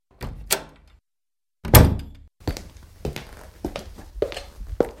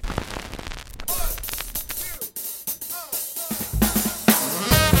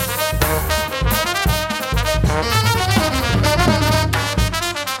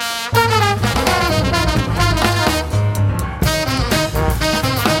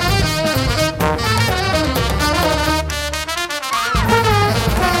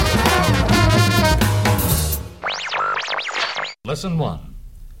Lesson 1.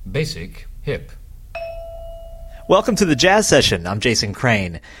 Basic Hip. Welcome to the Jazz Session. I'm Jason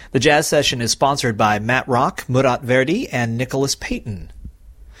Crane. The Jazz Session is sponsored by Matt Rock, Murat Verdi, and Nicholas Payton.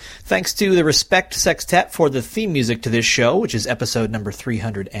 Thanks to the Respect Sextet for the theme music to this show, which is episode number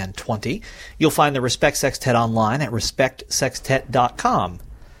 320. You'll find the Respect Sextet online at respectsextet.com.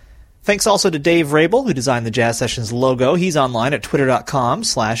 Thanks also to Dave Rabel, who designed the Jazz Sessions logo. He's online at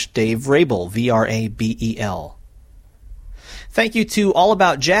twitter.com/Dave Rabel, V-R-A-B-E-L. Thank you to All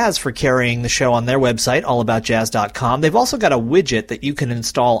About Jazz for carrying the show on their website, allaboutjazz.com. They've also got a widget that you can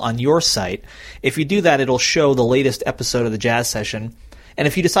install on your site. If you do that, it'll show the latest episode of the Jazz Session. And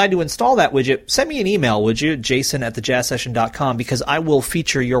if you decide to install that widget, send me an email, would you? jason@thejazzsession.com, because I will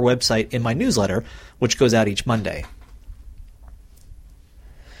feature your website in my newsletter, which goes out each Monday.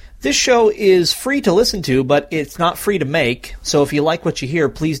 This show is free to listen to, but it's not free to make. So if you like what you hear,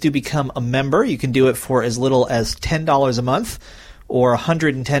 please do become a member. You can do it for as little as $10 a month or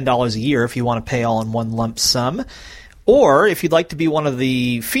 $110 a year if you want to pay all in one lump sum. Or if you'd like to be one of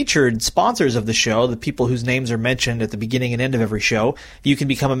the featured sponsors of the show, the people whose names are mentioned at the beginning and end of every show, you can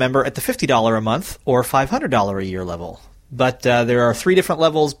become a member at the $50 a month or $500 a year level. But there are 3 different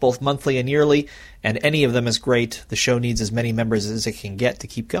levels, both monthly and yearly, and any of them is great. The show needs as many members as it can get to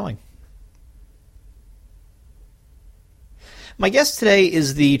keep going. My guest today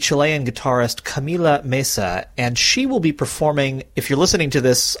is the Chilean guitarist Camila Meza, and she will be performing, if you're listening to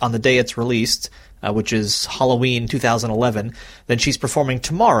this on the day it's released, which is Halloween 2011, then she's performing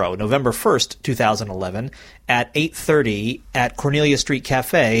tomorrow, November 1st, 2011, at 8:30 at Cornelia Street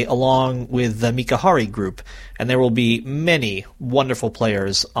Cafe, along with the Mikahari Group. And there will be many wonderful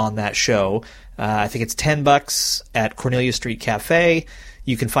players on that show. I think it's $10 at Cornelia Street Cafe.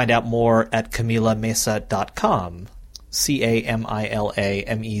 You can find out more at CamilaMeza.com.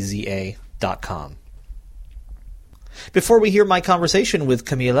 CamilaMeza.com. Before we hear my conversation with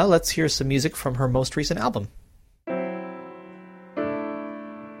Camila, let's hear some music from her most recent album.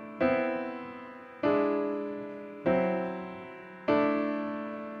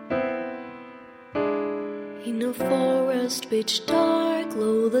 In a forest pitch dark,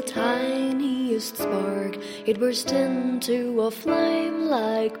 glow the tiniest spark. It burst into a flame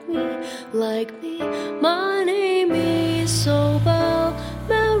like me. My name is Sobel,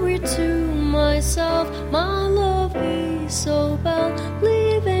 married to myself. My love is Sobel,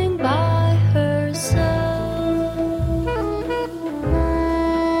 living by herself.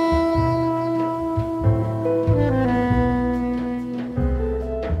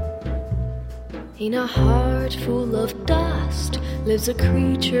 In a heart full of dust lives a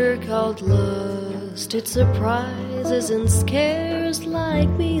creature called lust. It surprises and scares like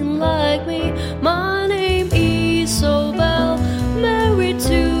me. My name is Sobel, married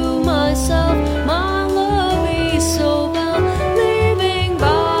to myself. My love is Sobel, living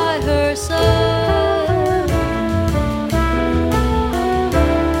by herself.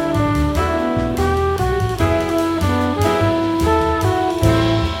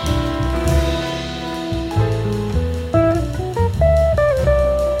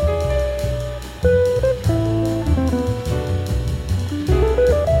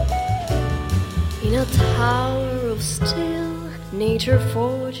 Nature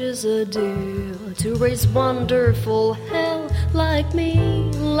forges a deal to raise wonderful hell like me.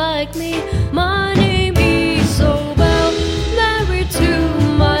 My name is Sobel, married to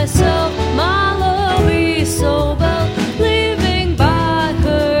myself. My love is Sobel, living by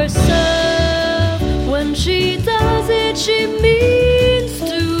herself. When she does it, she means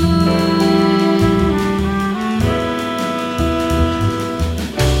to.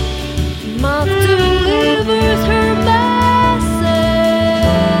 Mouth delivers her message.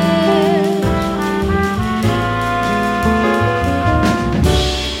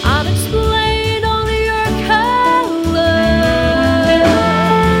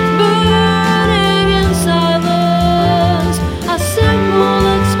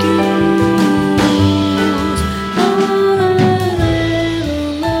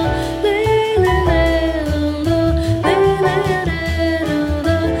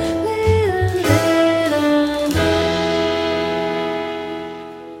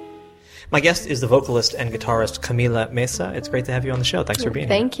 My guest is the vocalist and guitarist Camila Meza. It's great to have you on the show. Thanks for being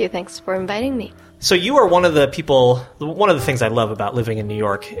here. Thank you. Thanks for inviting me. So you are one of the people, one of the things I love about living in New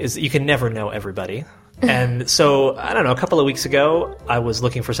York is that you can never know everybody. And so, I don't know, a couple of weeks ago, I was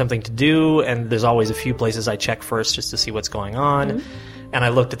looking for something to do, and there's always a few places I check first just to see what's going on. Mm-hmm. And I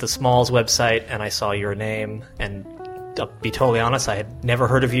looked at the Smalls website, and I saw your name, and to be totally honest, I had never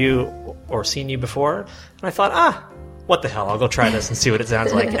heard of you or seen you before. And I thought, what the hell, I'll go try this and see what it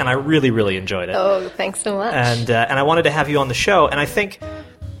sounds like. And I really, really enjoyed it. Oh, thanks so much. And I wanted to have you on the show. And I think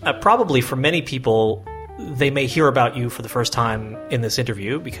probably for many people, they may hear about you for the first time in this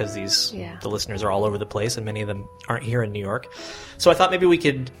interview because the listeners are all over the place and many of them aren't here in New York. So I thought maybe we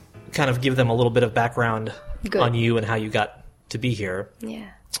could kind of give them a little bit of background on you and how you got to be here. Yeah.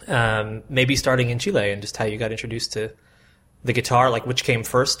 Maybe starting in Chile and just how you got introduced to the guitar, like which came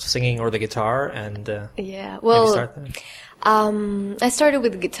first, singing or the guitar, and well, I started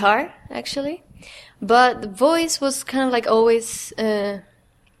with guitar actually, but the voice was kind of like always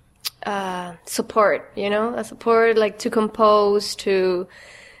support, a support like to compose, to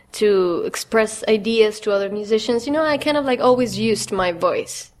express ideas to other musicians. I kind of like always used my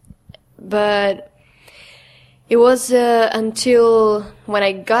voice, but it was until when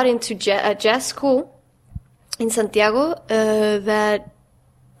I got into jazz school in Santiago, that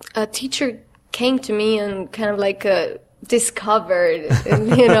a teacher came to me and kind of like discovered,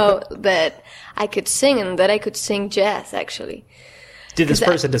 that I could sing and that I could sing jazz, actually. Did this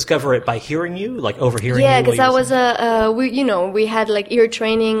person discover it by hearing you, like overhearing you? Yeah, because I was we had like ear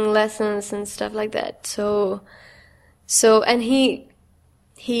training lessons and stuff like that. So, and he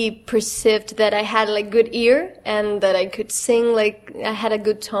perceived that I had like good ear and that I could sing, like I had a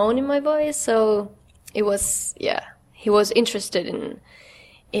good tone in my voice. So it was, he was interested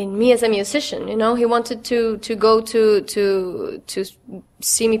in me as a musician, He wanted to go to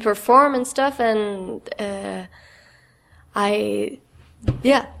see me perform and stuff, and that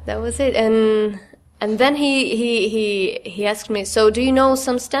was it. And then he asked me, so do you know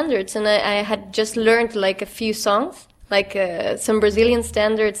some standards? And I had just learned like a few songs, like some Brazilian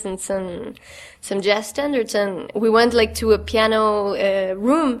standards and some jazz standards, and we went like to a piano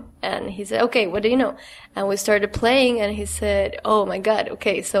room, and he said, okay, what do you know? And we started playing, and he said, oh my God,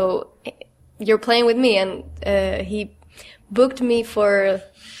 okay, so you're playing with me. And he booked me for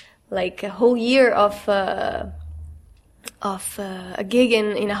like a whole year of a gig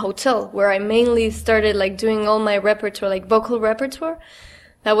in a hotel, where I mainly started like doing all my repertoire, like vocal repertoire.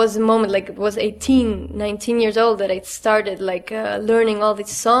 That was the moment, like it was 18, 19 years old that I started like learning all these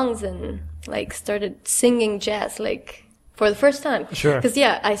songs and like started singing jazz like for the first time. Sure. Because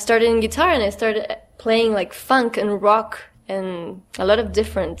I started in guitar and I started playing like funk and rock and a lot of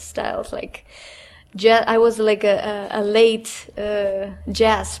different styles. Like jazz, I was like a late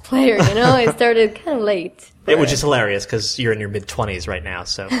jazz player, I started kind of late. Which is hilarious because you're in your mid-20s right now,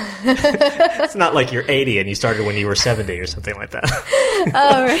 so it's not like you're 80 and you started when you were 70 or something like that.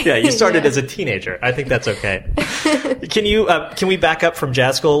 Oh, right. Yeah, you started as a teenager. I think that's okay. Can we back up from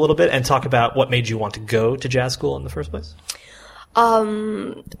jazz school a little bit and talk about what made you want to go to jazz school in the first place?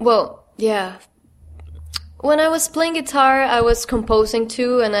 Well, yeah. When I was playing guitar, I was composing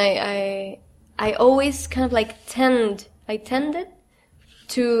too, and I always kind of like tended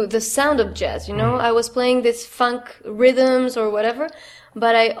to the sound of jazz, I was playing this funk rhythms or whatever,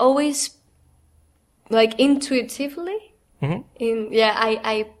 but I always like intuitively,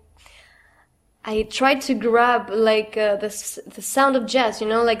 I tried to grab like the sound of jazz,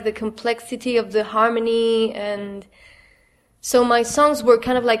 like the complexity of the harmony, and so my songs were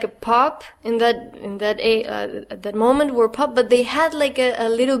kind of like a pop at that moment were pop, but they had like a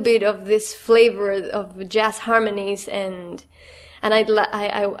little bit of this flavor of jazz harmonies, and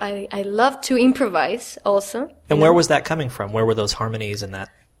I love to improvise also. And where was that coming from? Where were those harmonies and that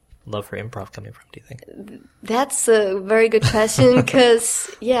love for improv coming from, do you think? That's a very good question,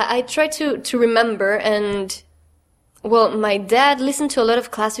 because, I try to remember, and, well, my dad listened to a lot of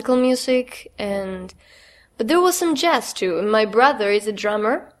classical music, but there was some jazz too. My brother is a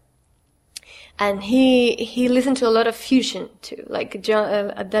drummer, and he listened to a lot of fusion too. Like,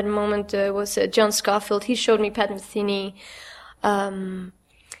 at that moment was John Scofield. He showed me Pat Metheny, Alan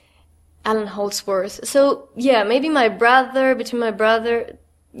Holdsworth. So maybe between my brother,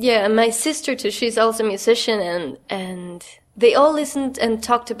 and my sister too. She's also a musician, and they all listened and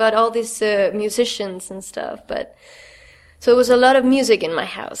talked about all these musicians and stuff. But so it was a lot of music in my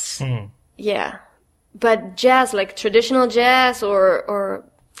house. Yeah, but jazz, like traditional jazz, or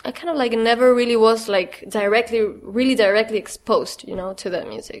I kind of like never really was like really directly exposed, to that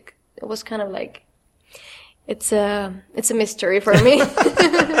music. It was kind of like. It's a mystery for me.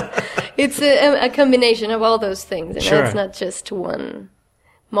 It's a combination of all those things. Sure. It's not just one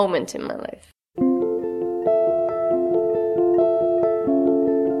moment in my life.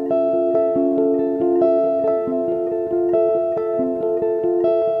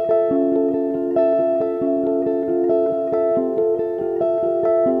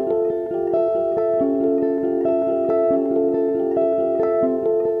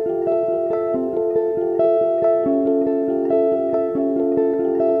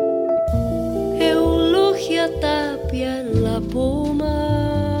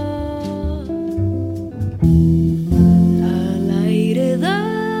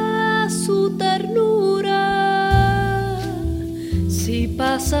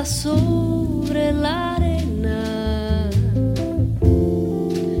 pasa sobre la arena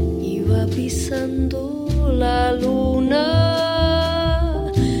y va pisando la luna.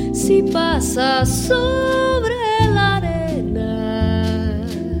 Si pasa sobre la arena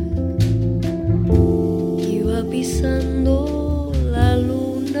y va pisando la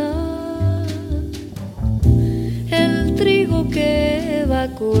luna, el trigo que va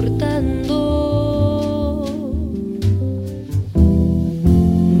cortando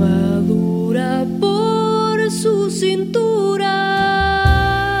madura por su cintura,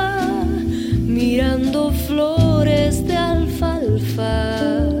 mirando flores de alfalfa.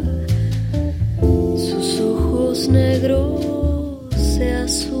 Sus ojos negros se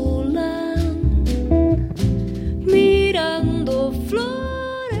azulan, mirando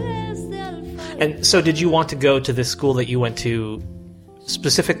flores de alfalfa. And so did you want to go to this school that you went to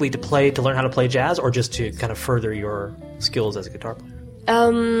specifically to learn how to play jazz, or just to kind of further your skills as a guitar player?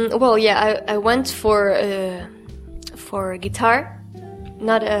 Well, yeah, I went for guitar,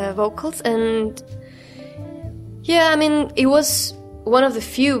 not vocals, and yeah, I mean, it was one of the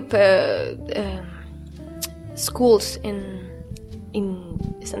few schools in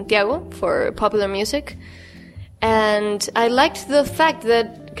Santiago for popular music, and I liked the fact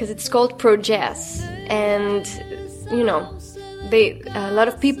that because it's called Pro Jazz, and you know, a lot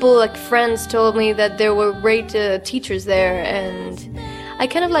of people, like friends, told me that there were great teachers there, and I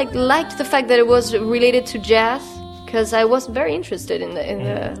kind of liked the fact that it was related to jazz, because I was very interested in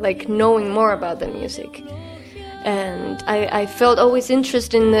the like knowing more about the music, and I felt always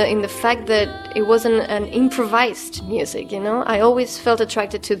interested in the fact that it wasn't an improvised music. You know, I always felt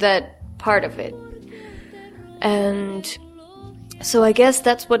attracted to that part of it, and so I guess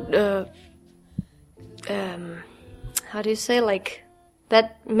that's what. How do you say, like,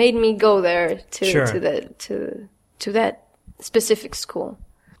 that made me go there to that specific school.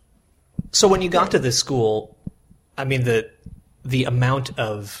 So when you got to this school, I mean, the amount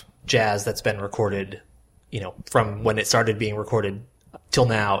of jazz that's been recorded, you know, from when it started being recorded till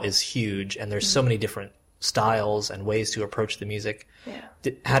now is huge, and there's so many different styles and ways to approach the music. Yeah.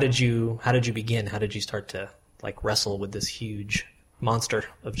 How did you begin? How did you start to like wrestle with this huge monster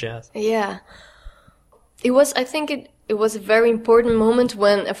of jazz? Yeah. I think it was a very important moment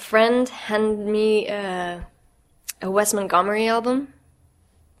when a friend handed me a Wes Montgomery album.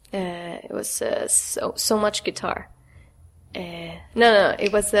 It was so much guitar. No,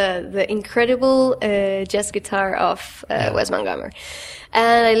 it was the incredible jazz guitar of Wes Montgomery.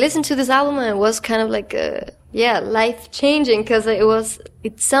 And I listened to this album, and it was kind of like life-changing, because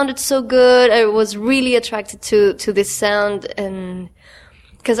it sounded so good. I was really attracted to this sound, and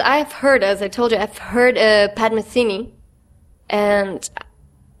because I've heard, as I told you, Pat Metheny, and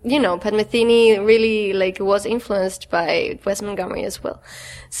you know, Pat Metheny really was influenced by Wes Montgomery as well.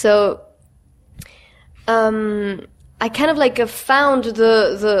 So I kind of found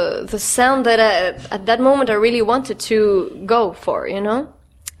the sound that at that moment I really wanted to go for, you know?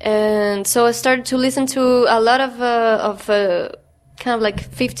 And so I started to listen to a lot of kind of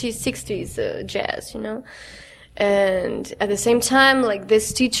 50s, 60s jazz, you know? And at the same time,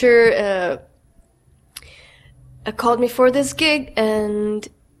 this teacher called me for this gig, and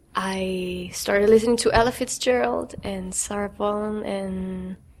I started listening to Ella Fitzgerald and Sarah Vaughan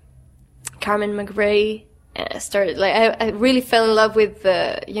and Carmen McRae. And I started, I really fell in love with,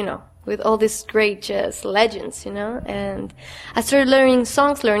 with all these great jazz legends, you know? And I started learning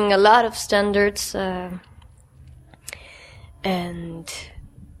songs, learning a lot of standards, and,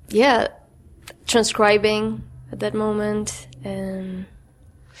 yeah, transcribing at that moment. And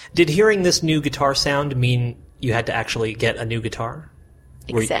did hearing this new guitar sound mean you had to actually get a new guitar?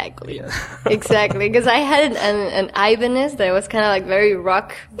 Exactly. Exactly. Because I had an Ibanez that was kind of very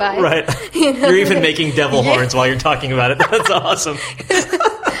rock vibe. Right. You know? You're even making devil horns while you're talking about it. That's awesome.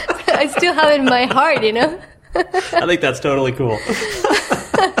 I still have it in my heart, you know? I think that's totally cool.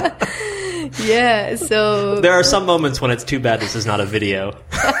 Yeah, so... There are some moments when it's too bad this is not a video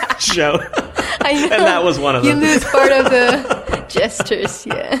show. I know. And that was one of them. You lose part of the gestures,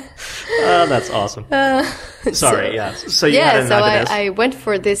 yeah. That's awesome. Sorry, yeah. So you had an Ibanez. I went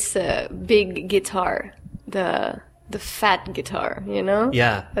for this big guitar, the fat guitar, you know?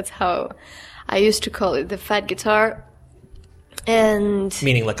 Yeah. That's how I used to call it, the fat guitar. And...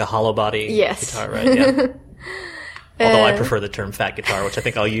 Meaning like a hollow body guitar, right? Yeah. Although I prefer the term fat guitar, which I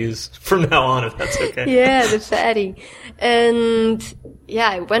think I'll use from now on, if that's okay. Yeah, the fatty. And yeah,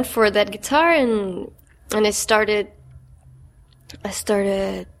 I went for that guitar, and I started,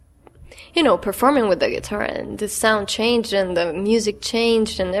 you know, performing with the guitar, and the sound changed, and the music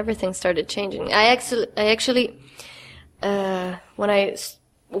changed, and everything started changing. I actually, when I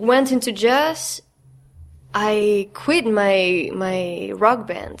went into jazz, I quit my rock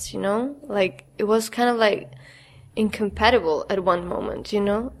band, you know? Like, it was kind of like incompatible at one moment, you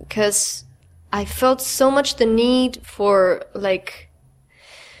know? Because I felt so much the need for, like,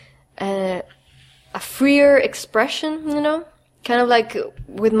 a freer expression, you know? Kind of like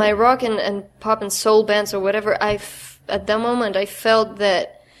with my rock and pop and soul bands or whatever, at that moment I felt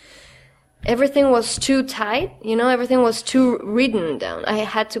that everything was too tight, you know, everything was too written down. I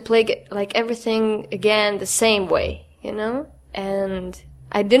had to play like everything again the same way, you know? And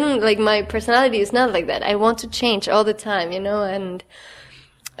I didn't, like, my personality is not like that. I want to change all the time, you know? And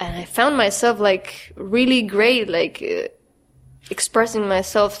I found myself, like, really great, like, expressing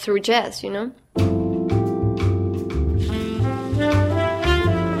myself through jazz, you know?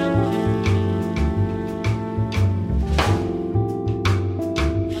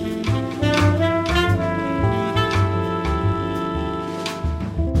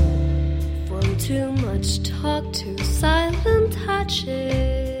 Too much talk to silent touches,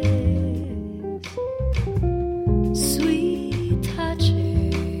 sweet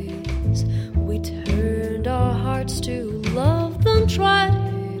touches. We turned our hearts to love them, tried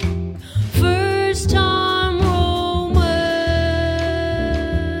it. First time romance.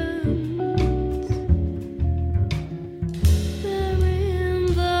 There in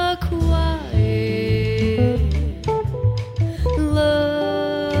the quiet,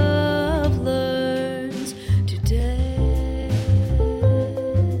 love learns to dance.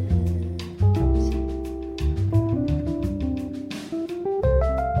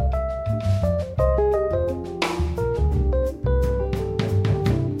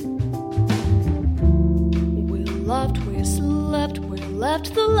 We loved, we slept, we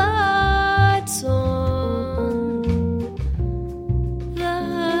left the lights on.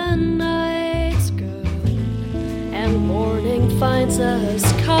 The night's good, and morning finds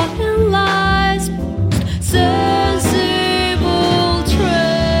us caught in life's most sensible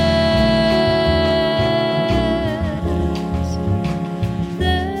trance.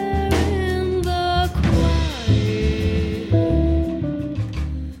 There in the quiet.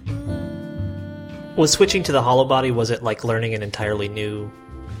 Was switching to the hollow body, was it like learning an entirely new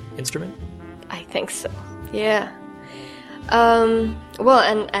instrument? I think so. Yeah. Well,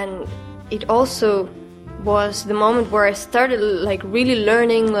 and it also was the moment where I started, like, really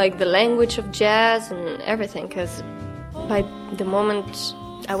learning, like, the language of jazz and everything, because by the moment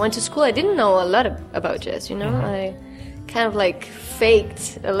I went to school, I didn't know a lot about jazz, you know? I kind of, like,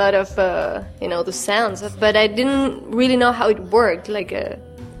 faked a lot of, you know, the sounds, but I didn't really know how it worked, like,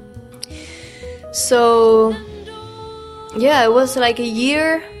 so, yeah, it was like a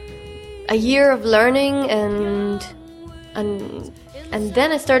year of learning, and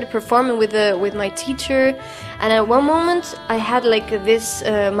then I started performing with my teacher, and at one moment I had, like, this,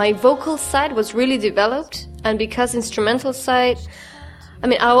 my vocal side was really developed, and because instrumental side, I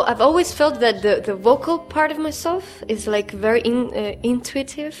mean, I've always felt that the vocal part of myself is, like, very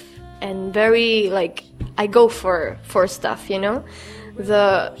intuitive and very, like, I go for stuff, you know?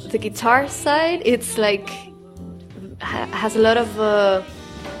 The guitar side, it's like has a lot of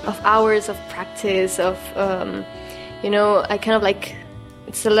hours of practice, of you know, I kind of like,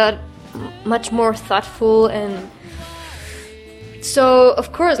 it's a lot much more thoughtful, and so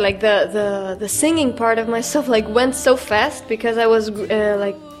of course, like, the singing part of myself, like, went so fast because I was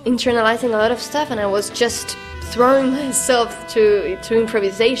like internalizing a lot of stuff, and I was just throwing myself to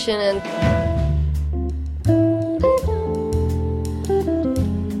improvisation.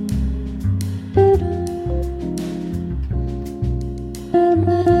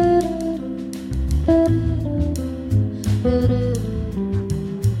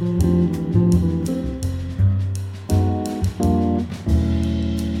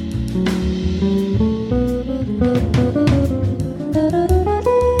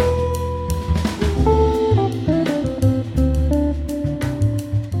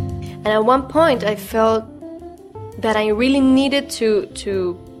 And at one point I felt that I really needed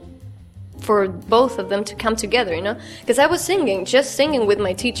to for both of them to come together, you know? Because I was just singing with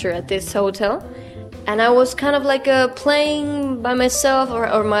my teacher at this hotel, and I was kind of like playing by myself,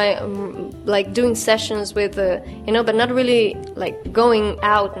 or my like doing sessions with, you know, but not really like going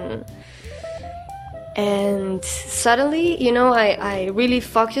out, and suddenly, you know, I really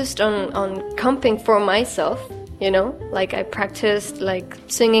focused on comping for myself, you know, like I practiced like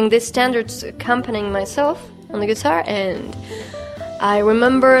singing these standards, accompanying myself on the guitar, and I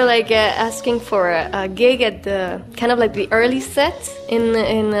remember like asking for a gig at the kind of like the early set in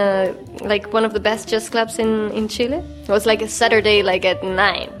like one of the best jazz clubs in Chile. It was like a Saturday, like at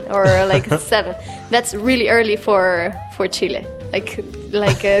 9 or like 7. That's really early for Chile.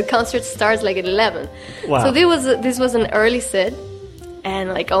 Like a concert starts like at 11. Wow. So this was an early set, and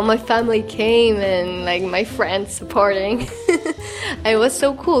like all my family came and like my friends supporting. It was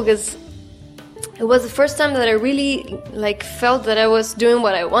so cool because it was the first time that I really like felt that I was doing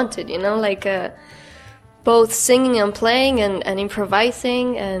what I wanted, you know, like both singing and playing and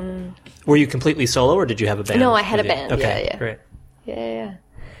improvising. And were you completely solo, or did you have a band? No, I had a band. Okay, yeah. Great. Yeah.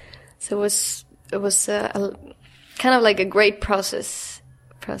 So it was kind of like a great process.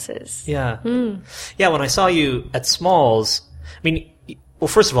 Yeah. Yeah, when I saw you at Smalls, I mean, well,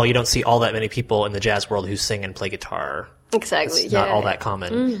 first of all, you don't see all that many people in the jazz world who sing and play guitar. Exactly. It's not all that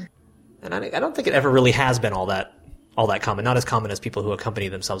common. And I don't think it ever really has been all that common. Not as common as people who accompany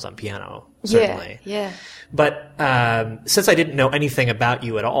themselves on piano, certainly. Yeah. But since I didn't know anything about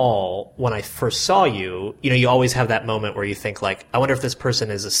you at all, when I first saw you, you know, you always have that moment where you think, like, I wonder if this person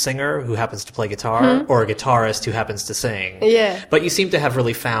is a singer who happens to play guitar or a guitarist who happens to sing. Yeah. But you seem to have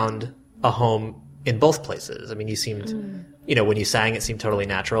really found a home in both places. I mean, you seemed, you know, when you sang, it seemed totally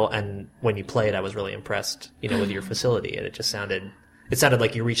natural. And when you played, I was really impressed, you know, with your facility. And it just sounded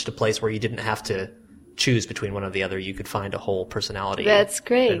like you reached a place where you didn't have to choose between one or the other. You could find a whole personality. That's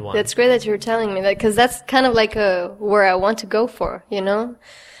great. in one. That's great that you're telling me that, because that's kind of like where I want to go for, you know?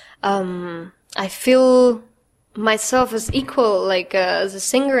 I feel myself as equal, like, as a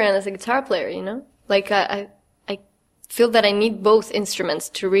singer and as a guitar player, you know? Like, I feel that I need both instruments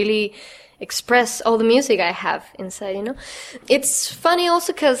to really express all the music I have inside, you know? It's funny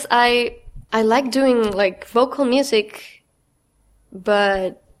also because I like doing, like, vocal music,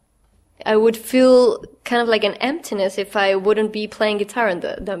 but I would feel kind of like an emptiness if I wouldn't be playing guitar in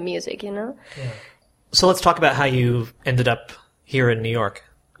the music, you know? Yeah. So let's talk about how you ended up here in New York.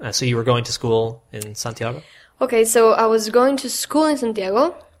 So you were going to school in Santiago? Okay, so I was going to school in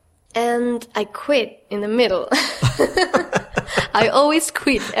Santiago, and I quit in the middle. I always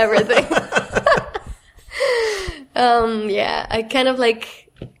quit everything. Yeah, I kind of like,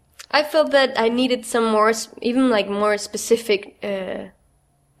 I felt that I needed some more, even like more specific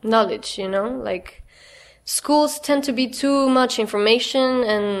knowledge, you know? Like, schools tend to be too much information,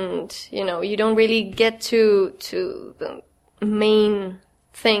 and, you know, you don't really get to the main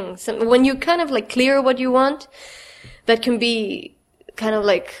things. And when you kind of like clear what you want, that can be kind of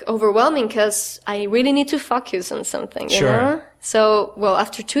like overwhelming, because I really need to focus on something, you know? So, well,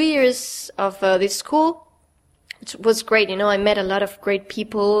 after 2 years of this school, it was great, you know, I met a lot of great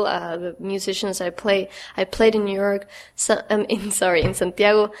people, the musicians I played in New York, in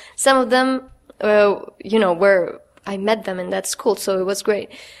Santiago. Some of them, you know, I met them in that school, so it was great.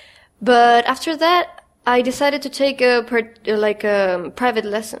 But after that, I decided to take private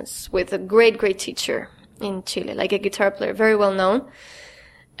lessons with a great teacher in Chile, like a guitar player, very well known.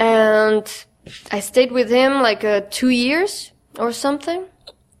 And I stayed with him like 2 years or something.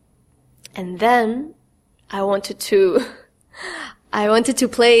 And then I wanted to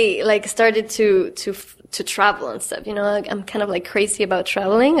play, like, started to travel and stuff. You know, I'm kind of like crazy about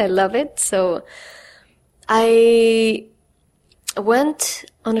traveling. I love it. So I went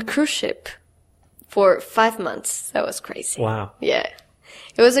on a cruise ship for 5 months. That was crazy. Wow. Yeah.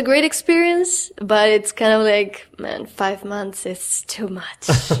 It was a great experience, but it's kind of like, man, 5 months is too much.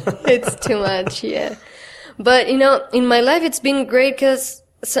 It's too much, yeah. But, you know, in my life, it's been great because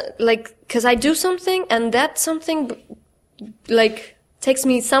I do something, and that something, like, takes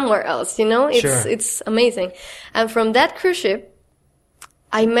me somewhere else, you know? It's amazing. And from that cruise ship,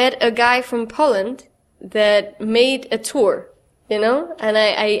 I met a guy from Poland that made a tour, you know? And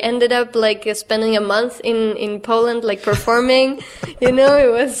I ended up, like, spending a month in Poland, like, performing, you know?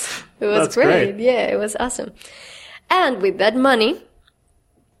 It was That's great. Yeah, it was awesome. And with that money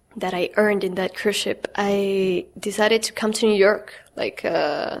that I earned in that cruise ship, I decided to come to New York, like,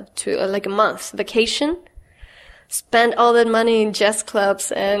 like a month vacation, spend all that money in jazz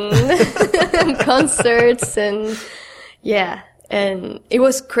clubs and concerts, and yeah, and it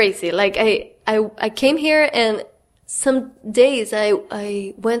was crazy. Like, I came here, and some days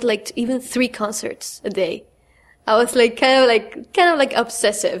I went like to even 3 concerts a day. I was like kind of like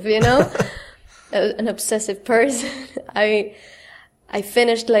obsessive, you know? An obsessive person. I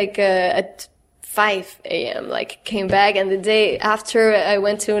finished like at 5 a.m., like came back, and the day after I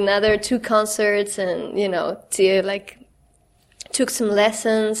went to another 2 concerts, and, you know, took some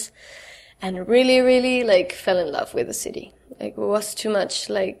lessons, and really like fell in love with the city. Like, it was too much.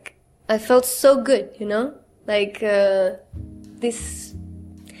 Like, I felt so good, you know? Like, this,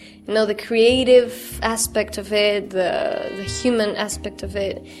 you know, the creative aspect of it, the human aspect of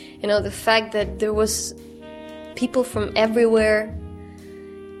it, you know, the fact that there was people from everywhere.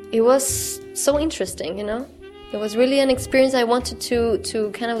 It was so interesting, you know? It was really an experience I wanted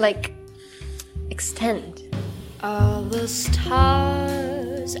to kind of like extend. Are the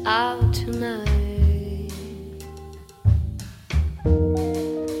stars out tonight?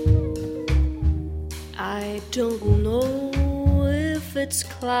 I don't know if it's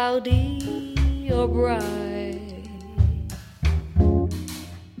cloudy or bright,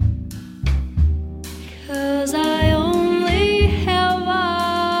 'cause I only have eyes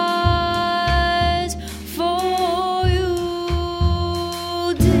for you,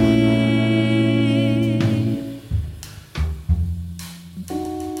 dear.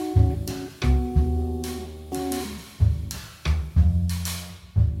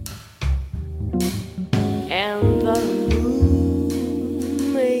 And the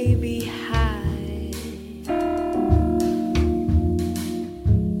moon may be high,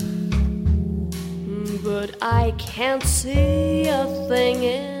 but I can't see a thing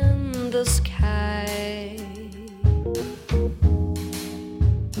in the sky,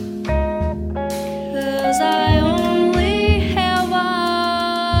 'cause I only have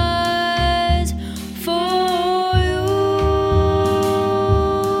eyes for you.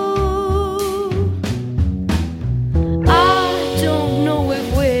 I don't know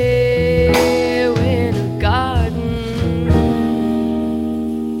if we're in a garden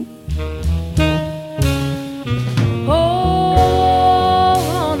or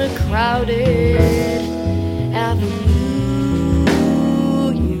on a crowded avenue.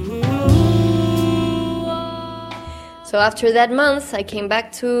 So after that month, I came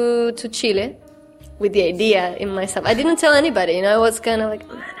back to Chile with the idea in myself. I didn't tell anybody, you know. I was kind of like,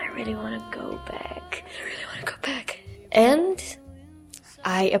 man, I really want to go back. I really want to go back. And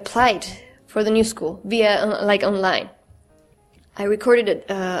I applied for the new school via like online. I recorded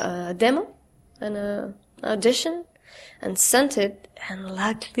a demo and an audition and sent it, and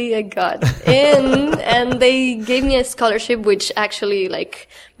luckily I got in, and they gave me a scholarship, which actually like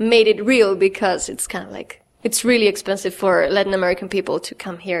made it real, because it's kind of like, it's really expensive for Latin American people to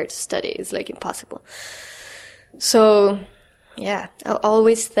come here to study. It's like impossible. So yeah, I'll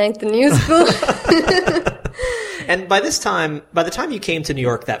always thank the new school. And by the time you came to New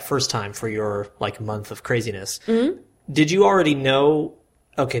York that first time for your like month of craziness, did you already know,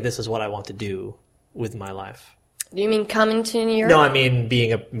 okay, this is what I want to do with my life? Do you mean coming to New York? No, I mean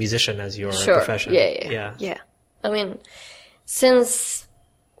being a musician as your profession. Yeah. I mean, since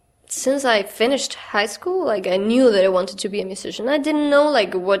I finished high school, like I knew that I wanted to be a musician. I didn't know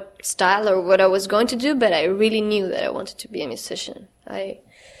like what style or what I was going to do, but I really knew that I wanted to be a musician.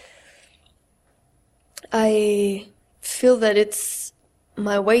 I feel that it's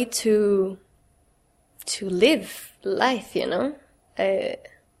my way to live life, you know?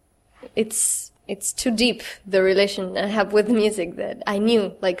 It's too deep, the relation I have with music, that I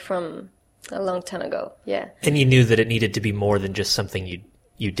knew like from a long time ago. Yeah. And you knew that it needed to be more than just something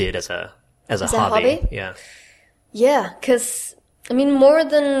you did as a hobby. Yeah. Yeah, 'cause I mean, more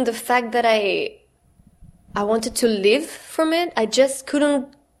than the fact that I wanted to live from it, I just couldn't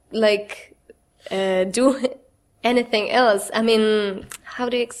like do anything else. I mean, how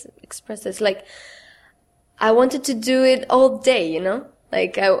do you express this? Like, I wanted to do it all day, you know?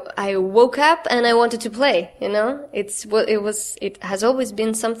 Like, I woke up and I wanted to play, you know? It has always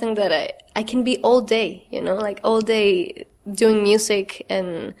been something that I can be all day, you know? Like, all day doing music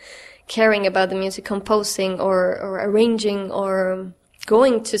and caring about the music, composing or arranging or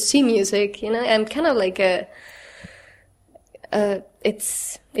going to see music, you know? I'm kind of like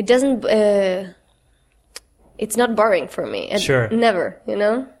it's not boring for me. Sure. Never, you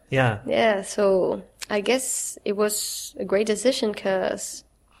know? Yeah. Yeah, so I guess it was a great decision, because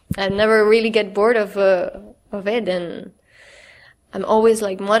I never really get bored of it, and I'm always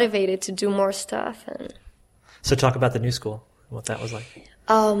like motivated to do more stuff. And so talk about the new school, what that was like.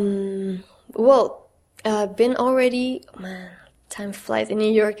 Well, I've been already, man, time flies. In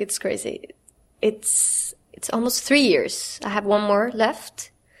New York, it's crazy. It's almost 3 years. I have one more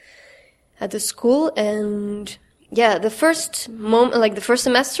left at the school, and yeah, the first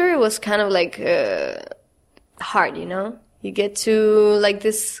semester was kind of like hard, you know? You get to like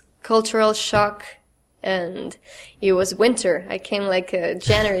this cultural shock, and it was winter. I came like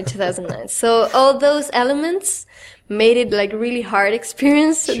January 2009. So all those elements made it like really hard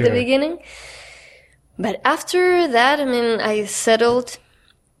experience at the beginning. But after that, I mean, I settled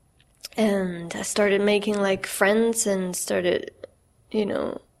and I started making like friends and started, you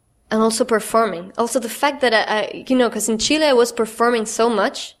know, and also performing. Also the fact that I you know, because in Chile I was performing so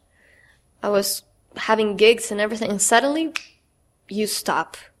much. I was having gigs and everything, and suddenly you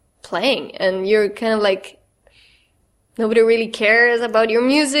stop playing and you're kind of like, nobody really cares about your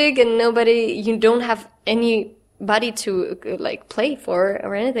music, and you don't have any body to like play for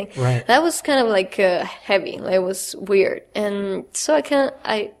or anything. Right. That was kind of like heavy. Like, it was weird. And so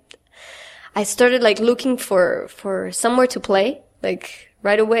I started like looking for somewhere to play, like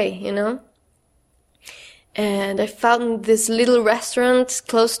right away, you know? And I found this little restaurant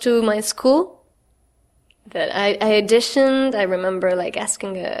close to my school that I auditioned. I remember like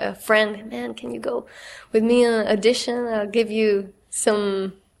asking a friend, man, can you go with me on an audition? I'll give you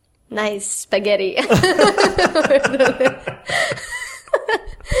some nice spaghetti. The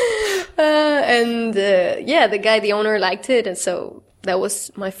owner liked it. And so that was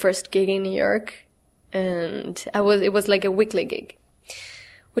my first gig in New York. And it was like a weekly gig,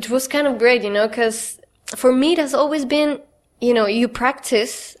 which was kind of great, you know, cause for me, it has always been, you know, you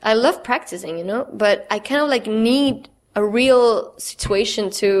practice. I love practicing, you know, but I kind of like need a real situation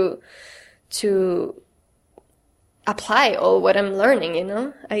to apply all what I'm learning, you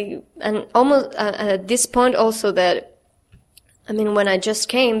know. And almost at this point also that, I mean, when I just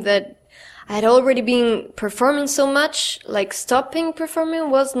came, that I had already been performing so much, like stopping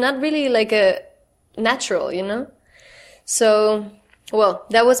performing was not really like a natural, you know. So, well,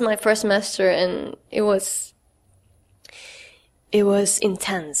 that was my first semester, and it was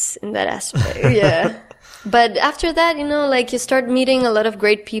intense in that aspect. Yeah. But after that, you know, like you start meeting a lot of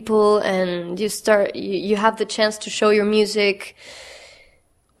great people, and you have the chance to show your music.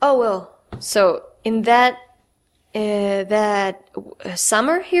 Oh, well. So in that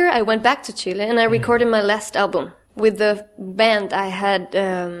summer here, I went back to Chile and I recorded my last album with the band I had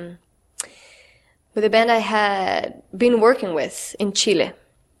been working with in Chile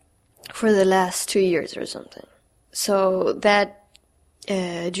for the last 2 years or something. So that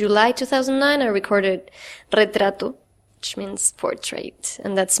July 2009, I recorded Retrato, which means portrait,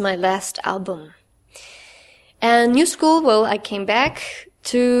 and that's my last album. And new school, well, I came back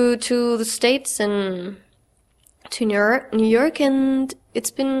to the States and to New York, and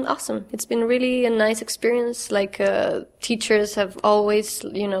it's been awesome. It's been really a nice experience. Like, teachers have always,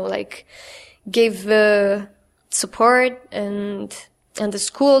 you know, like, gave support, and the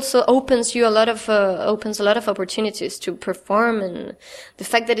school also opens a lot of opportunities to perform. And the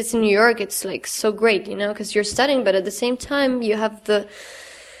fact that it's in New York, it's like so great, you know, because you're studying, but at the same time you have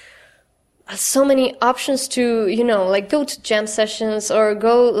so many options to, you know, like go to jam sessions or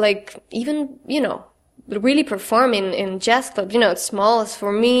go like even, you know, really perform in jazz clubs. You know, it's small.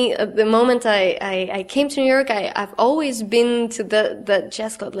 For me, at the moment I came to New York, I've always been to the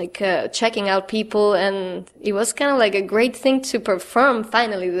jazz club, like checking out people, and it was kind of like a great thing to perform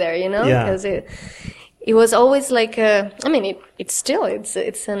finally there, you know, because it was always like I mean, it's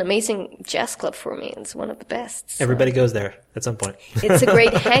an amazing jazz club for me. It's one of the best. So. Everybody goes there at some point. It's a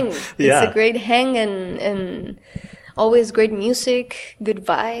great hang. Yeah. It's a great hang, and always great music, good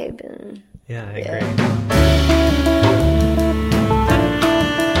vibe, and. Yeah, I agree.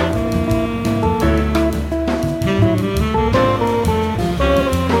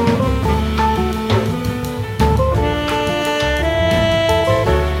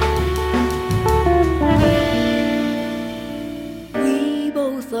 We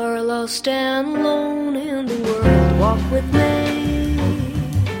both are lost and alone in the world. Walk with me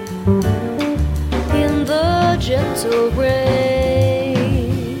in the gentle rain.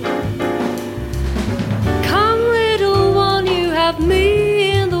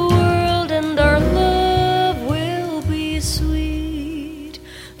 Me in the world, and our love will be sweet,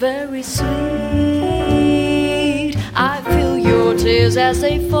 very sweet. I feel your tears as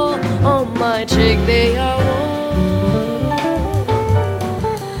they fall on my cheek. They are warm,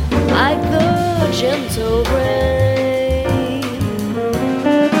 like the gentle rain.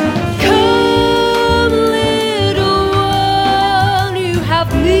 Come, little one, you have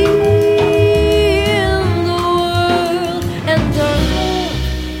me.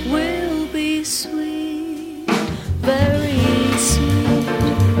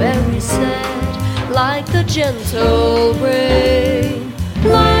 Like the gentle rain,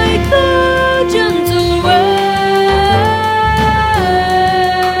 like the gentle rain.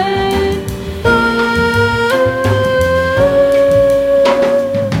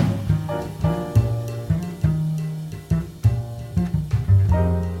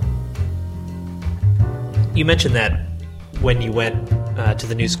 You mentioned that when you went to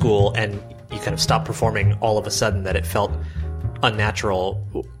the new school and you kind of stopped performing all of a sudden, that it felt unnatural.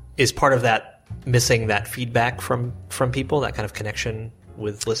 Is part of that missing that feedback from people, that kind of connection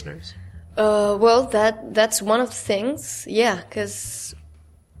with listeners? Well, that's one of the things, yeah, because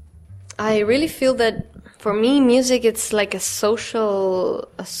I really feel that for me, music, it's like a social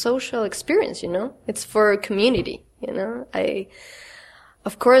experience, you know? It's for a community, you know?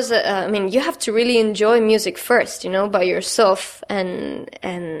 of course, I mean, you have to really enjoy music first, you know, by yourself, and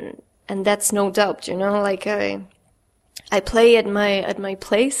that's no doubt, you know, like I play at my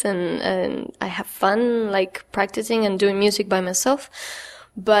place and I have fun, like practicing and doing music by myself.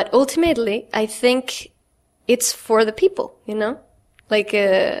 But ultimately, I think it's for the people, you know, like,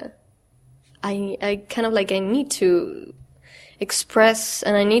 I kind of like, I need to express,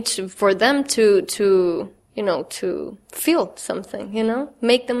 and I need for them to, you know, to feel something, you know,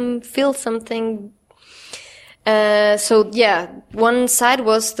 make them feel something. So yeah, one side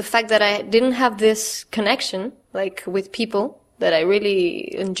was the fact that I didn't have this connection, like with people that I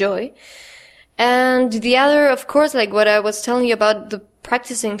really enjoy. And the other, of course, like what I was telling you about the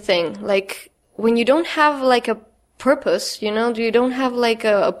practicing thing, like when you don't have like a purpose, you know, you don't have like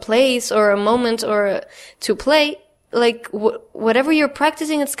a place or a moment or to play, like whatever you're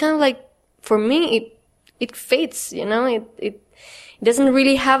practicing, it's kind of like, for me, it fades, you know, it doesn't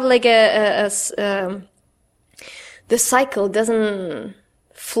really have like the cycle doesn't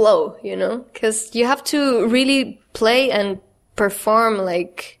flow, you know, because you have to really play and perform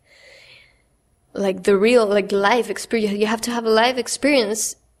like the real, like live experience. You have to have a live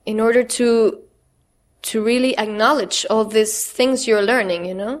experience in order to really acknowledge all these things you're learning,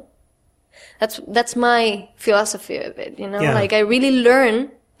 you know. That's my philosophy of it, you know. Yeah. Like I really learn.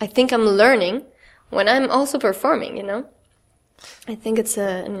 I think I'm learning when I'm also performing, you know. I think it's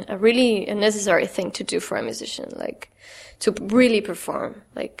a really necessary thing to do for a musician, like to really perform,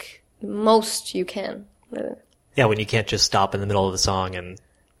 like the most you can. Yeah, when you can't just stop in the middle of the song and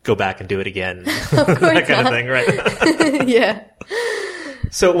go back and do it again, of course that kind of thing, right? Yeah.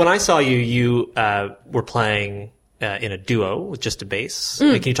 So when I saw you, you were playing in a duo with just a bass.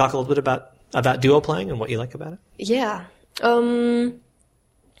 Can you talk a little bit about duo playing and what you like about it? Yeah.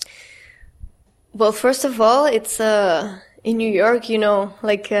 Well, first of all, it's in New York, you know,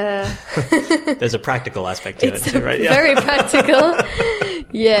 like there's a practical aspect to it too, right? Yeah. Very practical.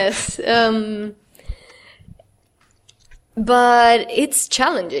 Yes. But it's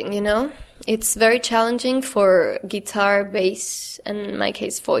challenging, you know. It's very challenging for guitar, bass, and in my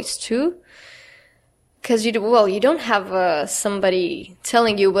case, voice too. Because you don't have somebody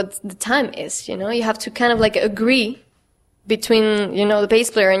telling you what the time is, you know. You have to kind of like agree between, you know, the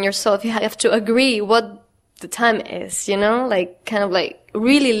bass player and yourself. You have to agree what the time is, you know, like kind of like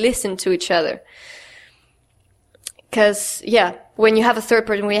really listen to each other. Because, yeah, when you have a third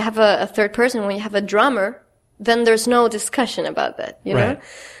person, when you have a third person, when you have a drummer, then there's no discussion about that, you know? Right.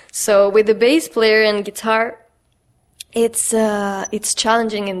 So with the bass player and guitar, it's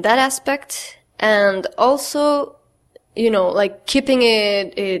challenging in that aspect. And also, you know, like keeping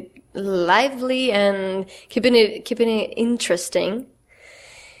it lively and keeping it interesting.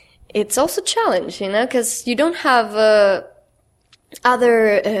 It's also a challenge, you know, because you don't have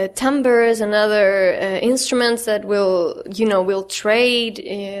other timbres and other instruments that will trade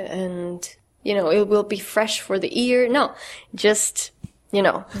and, you know, it will be fresh for the ear. No, just, you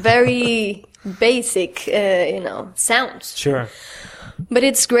know, very basic, you know, sounds. Sure. But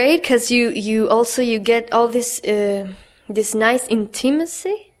it's great because you get all this nice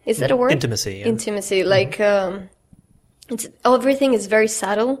intimacy. Is that a word? Intimacy. Yeah. Intimacy. Like, everything is very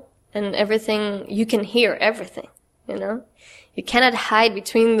subtle and everything, you can hear everything, you know? You cannot hide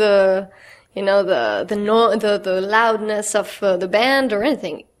between the loudness of the band or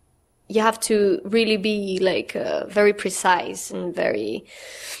anything. You have to really be like, very precise and very,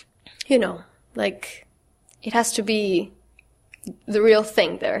 you know, like, it has to be the real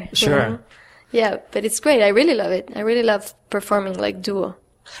thing there. Sure. You know? Yeah, but it's great. I really love it. I really love performing like duo.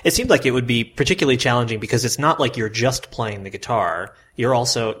 It seemed like it would be particularly challenging because it's not like you're just playing the guitar. You're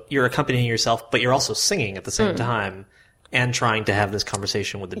accompanying yourself, but you're also singing at the same time and trying to have this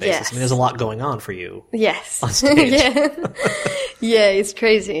conversation with the bassist. Yes. I mean, there's a lot going on for you. Yes. On stage. Yeah. Yeah, it's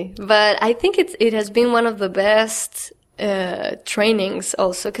crazy. But I think it has been one of the best trainings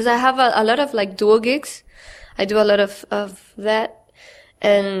also, because I have a lot of like duo gigs. I do a lot of that,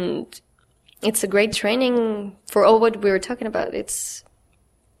 and it's a great training for all what we were talking about. It's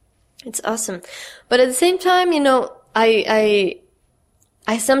awesome. But at the same time, you know, I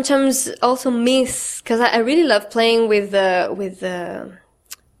sometimes also miss, cause I really love playing with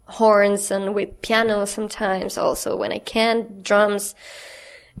horns and with piano sometimes also when I can, drums.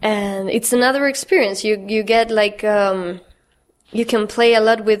 And it's another experience. You get like, you can play a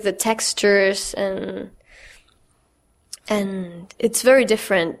lot with the textures and it's very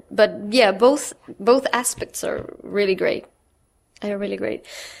different. But yeah, both aspects are really great. I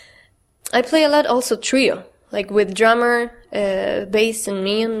play a lot also trio. like with drummer, bass, and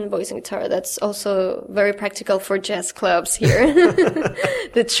me on voice and guitar. That's also very practical for jazz clubs here.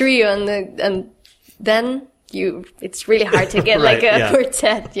 The trio and then it's really hard to get right, like a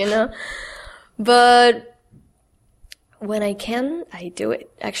quartet, you know. But when I can, I do it,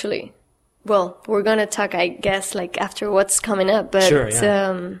 actually. Well, we're gonna talk, I guess, like after what's coming up, but sure,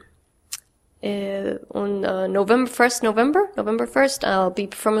 yeah. On November 1st, I'll be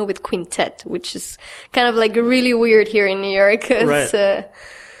performing with Quintet, which is kind of like really weird here in New York. Right.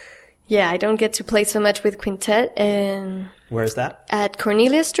 I don't get to play so much with Quintet. And where's that? At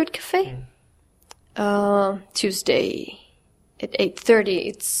Cornelia Street Cafe. Tuesday at 8:30.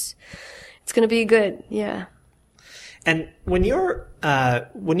 It's gonna be good. Yeah. And when you're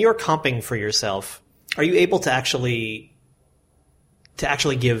comping for yourself, are you able to actually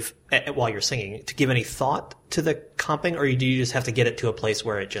give, while you're singing, to give any thought to the comping, or do you just have to get it to a place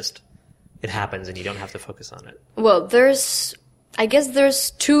where it happens and you don't have to focus on it? Well, I guess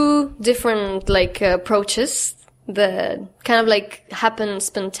there's two different like approaches that kind of like happen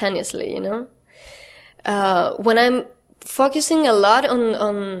spontaneously, you know? When I'm focusing a lot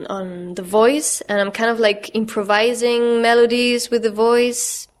on the voice and I'm kind of like improvising melodies with the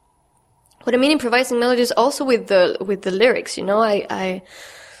voice. What I mean improvising melodies also with the lyrics, you know,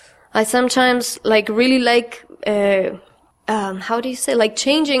 I sometimes like really like, how do you say, like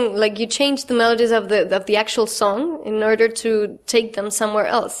changing, like you change the melodies of the actual song in order to take them somewhere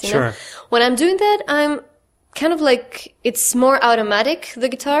else, you know? When I'm doing that, I'm kind of like, it's more automatic, the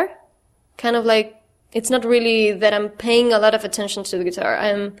guitar, kind of like, it's not really that I'm paying a lot of attention to the guitar.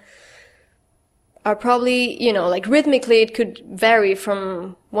 I probably, you know, like rhythmically it could vary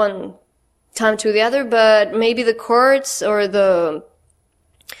from one time to the other, but maybe the chords or the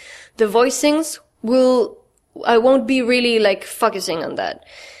voicings I won't be really like focusing on that.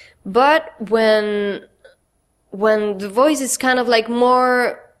 But when the voice is kind of like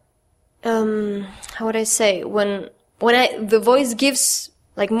more, how would I say, when the voice gives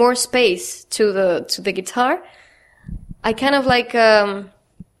like more space to the guitar, I kind of like, I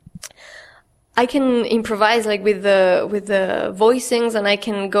can improvise like with the voicings, and I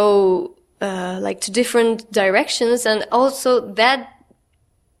can go, like to different directions, and also that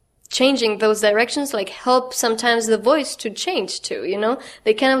changing those directions like help sometimes the voice to change too, you know?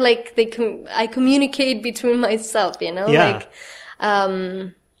 They kind of like, I communicate between myself, you know? Yeah.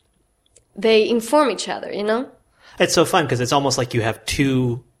 Like, they inform each other, you know? It's so fun because it's almost like you have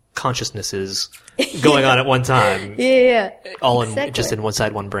two consciousnesses going on at one time. Yeah. All exactly. Just in one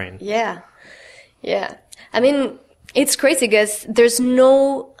side, one brain. Yeah. Yeah. I mean, it's crazy because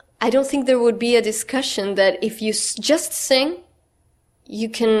I don't think there would be a discussion that if you just sing, you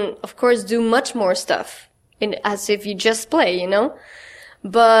can, of course, do much more stuff as if you just play, you know?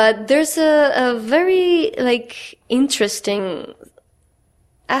 But there's a very, like, interesting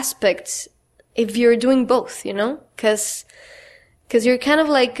aspect if you're doing both, you know? Cause you're kind of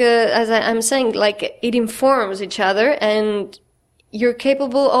like, as I'm saying, like, it informs each other, and you're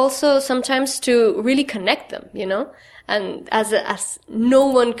capable also sometimes to really connect them, you know? And as no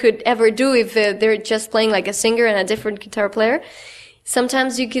one could ever do if they're just playing like a singer and a different guitar player.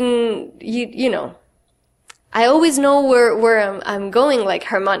 Sometimes you know, I always know where I'm going, like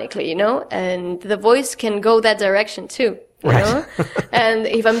harmonically, you know, and the voice can go that direction too, you know? And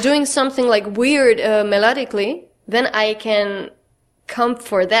if I'm doing something like weird, melodically, then I can come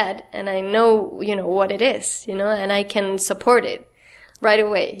for that, and I know, you know, what it is, you know, and I can support it right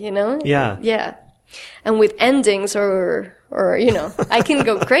away, you know? Yeah. Yeah. And with endings or, you know, I can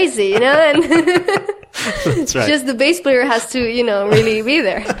go crazy, you know, and That's right. Just the bass player has to, you know, really be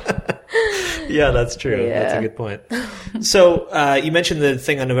there. Yeah, that's true. Yeah. That's a good point. So, you mentioned the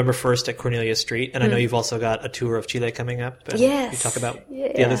thing on November 1st at Cornelia Street, and I know you've also got a tour of Chile coming up. And yes. You talk about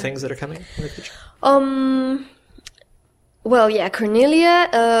the other things that are coming in the future? Well, yeah, Cornelia,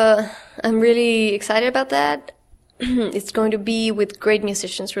 I'm really excited about that. It's going to be with great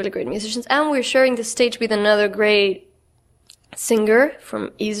musicians, really great musicians. And we're sharing the stage with another great singer from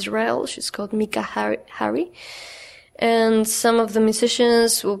Israel. She's called Mika Hari. And some of the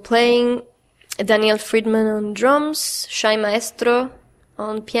musicians will playing Daniel Friedman on drums, Shai Maestro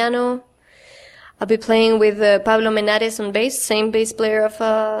on piano. I'll be playing with Pablo Menares on bass, same bass player of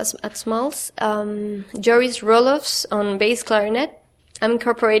at Smalls. Joris Roloffs on bass clarinet. I'm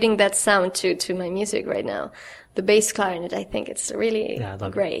incorporating that sound to my music right now. The bass clarinet, I think it's really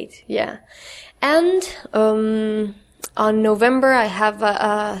great. Yeah. And on November, I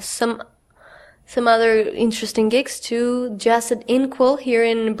have some other interesting gigs too. Jazz at Inkwell here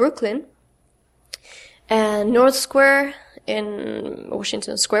in Brooklyn. And North Square in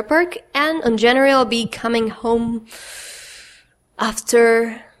Washington Square Park. And in January, I'll be coming home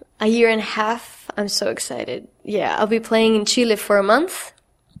after a year and a half. I'm so excited. Yeah, I'll be playing in Chile for a month.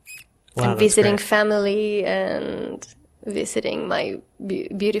 Wow, and visiting family and visiting my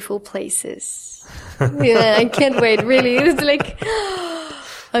beautiful places. Yeah, I can't wait, really. It's like,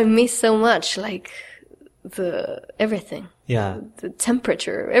 I miss so much, like, everything. Yeah. The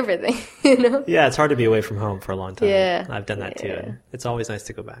temperature, everything, you know? Yeah, it's hard to be away from home for a long time. Yeah. I've done that too. And it's always nice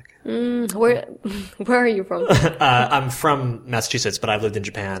to go back. Where are you from? I'm from Massachusetts, but I've lived in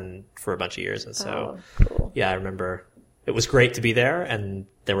Japan for a bunch of years. And so, cool. Yeah, I remember it was great to be there. And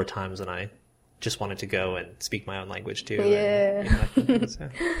there were times when I just wanted to go and speak my own language too. Yeah. And, so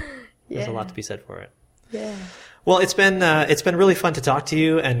there's a lot to be said for it. Yeah. Well, it's been really fun to talk to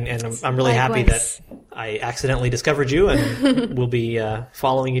you, and I'm really happy that I accidentally discovered you, and we'll be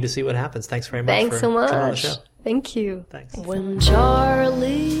following you to see what happens. Thanks very much. Thanks so much. Coming on the show. Thank you. Thanks. When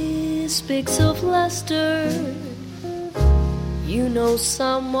Charlie speaks of Lester, you know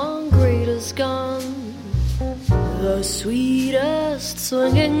someone great is gone. The sweetest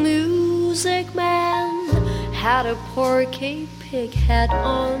swinging music man had a porky pig hat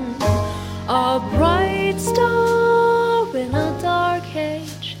on. A bright star in a dark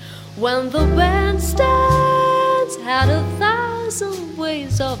age, when the bandstands had 1,000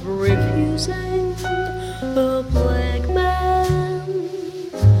 ways of refusing a black man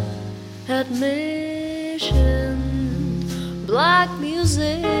admission. Black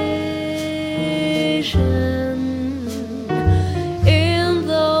musician, in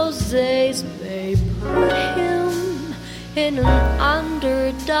those days they put him in an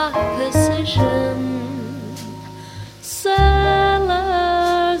underdog position.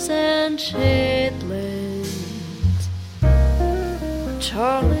 Sellers and chitlins.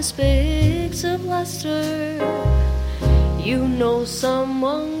 Charlie speaks of Lester, you know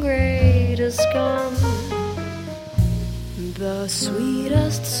someone great is gone. The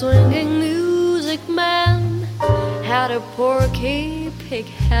sweetest swinging music man had a porky pig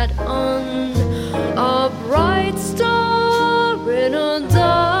hat on. A bright star in a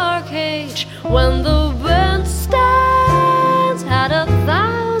dark age, when the bandstands had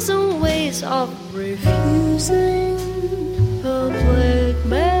 1,000 ways of refusing a black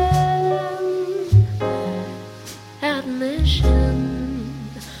man admission.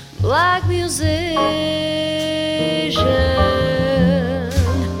 Black musician,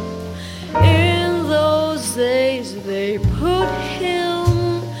 in those days they put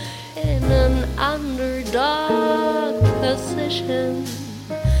him in an underdog position.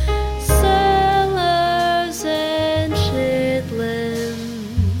 Sellers and chitlins.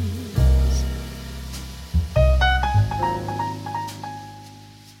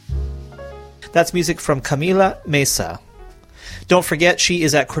 That's music from Camila Meza. Don't forget, she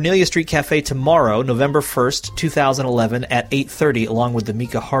is at Cornelia Street Cafe tomorrow, November 1st, 2011, at 8:30, along with the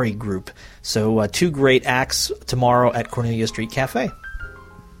Mika Hari Group. So 2 great acts tomorrow at Cornelia Street Cafe.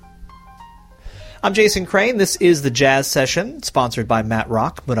 I'm Jason Crane. This is the Jazz Session, sponsored by Matt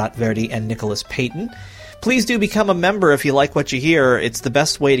Rock, Murat Verdi, and Nicholas Payton. Please do become a member if you like what you hear. It's the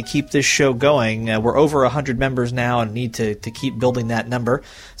best way to keep this show going. We're over 100 members now and need to keep building that number.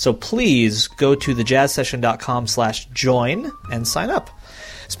 So please go to thejazzsession.com/join and sign up.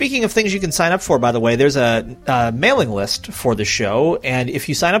 Speaking of things you can sign up for, by the way, there's a mailing list for the show, and if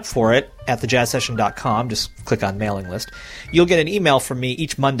you sign up for it at thejazzsession.com, just click on mailing list, you'll get an email from me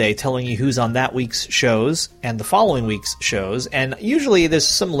each Monday telling you who's on that week's shows and the following week's shows, and usually there's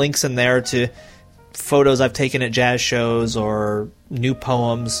some links in there to photos I've taken at jazz shows or new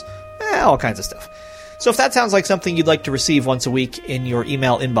poems, all kinds of stuff. So if that sounds like something you'd like to receive once a week in your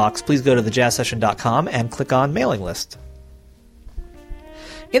email inbox, please go to thejazzsession.com and click on mailing list.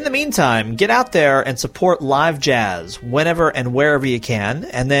 In the meantime, get out there and support live jazz whenever and wherever you can,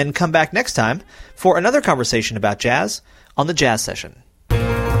 and then come back next time for another conversation about jazz on the Jazz Session.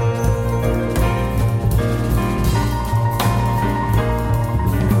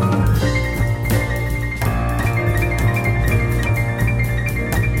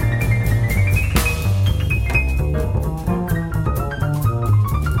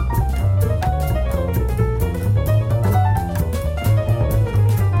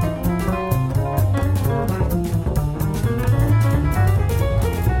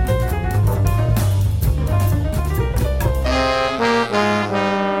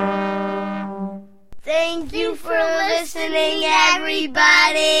 Thank you for listening,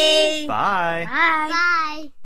 everybody. Bye. Bye. Bye.